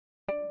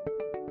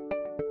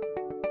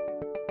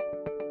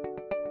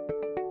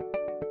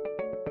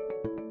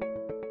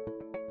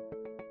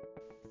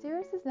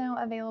is now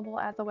available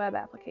as a web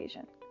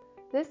application.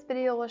 This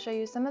video will show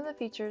you some of the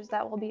features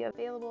that will be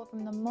available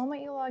from the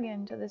moment you log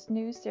in to this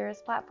new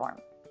Sirrus platform.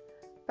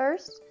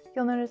 First,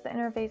 you'll notice the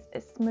interface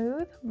is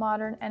smooth,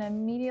 modern, and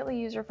immediately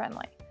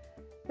user-friendly.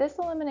 This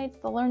eliminates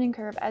the learning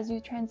curve as you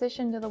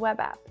transition to the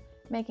web app,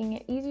 making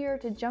it easier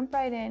to jump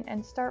right in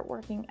and start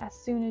working as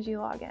soon as you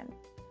log in.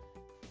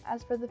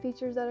 As for the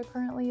features that are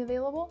currently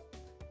available,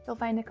 you'll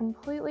find a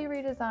completely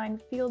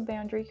redesigned field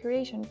boundary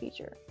creation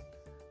feature.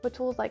 With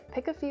tools like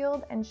Pick a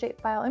Field and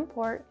Shapefile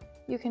Import,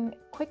 you can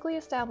quickly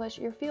establish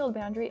your field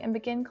boundary and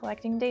begin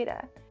collecting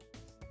data.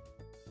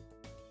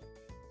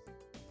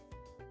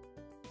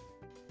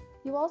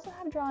 You also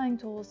have drawing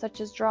tools such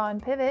as Draw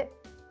and Pivot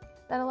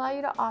that allow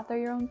you to author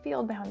your own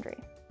field boundary.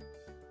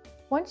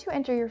 Once you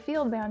enter your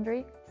field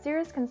boundary,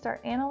 Sirrus can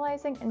start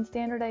analyzing and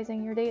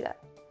standardizing your data.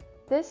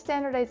 This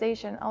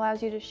standardization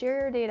allows you to share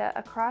your data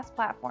across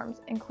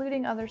platforms,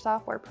 including other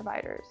software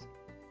providers.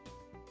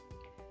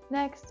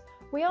 Next,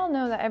 we all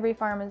know that every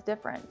farm is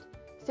different.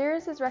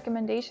 Sirrus's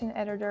recommendation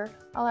editor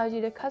allows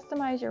you to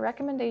customize your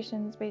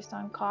recommendations based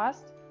on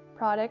cost,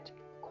 product,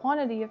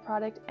 quantity of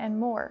product, and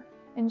more,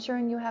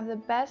 ensuring you have the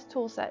best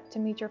toolset to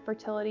meet your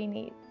fertility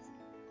needs.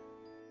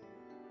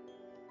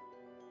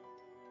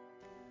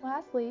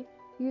 Lastly,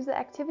 use the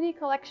activity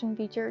collection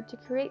feature to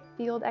create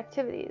field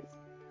activities.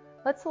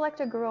 Let's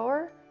select a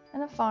grower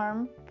and a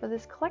farm for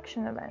this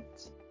collection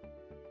event.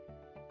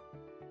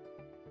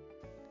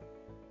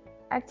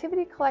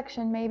 Activity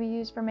collection may be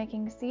used for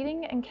making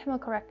seeding and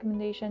chemical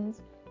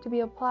recommendations to be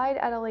applied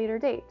at a later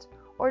date,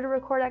 or to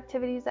record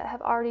activities that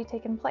have already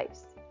taken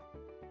place.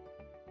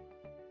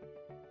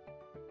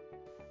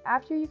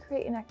 After you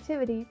create an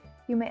activity,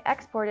 you may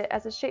export it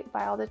as a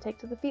shapefile to take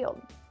to the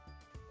field.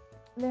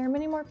 There are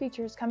many more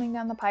features coming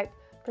down the pipe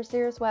for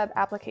Sirrus web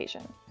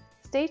application.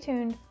 Stay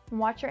tuned and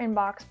watch your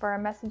inbox for our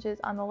messages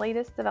on the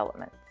latest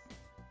developments.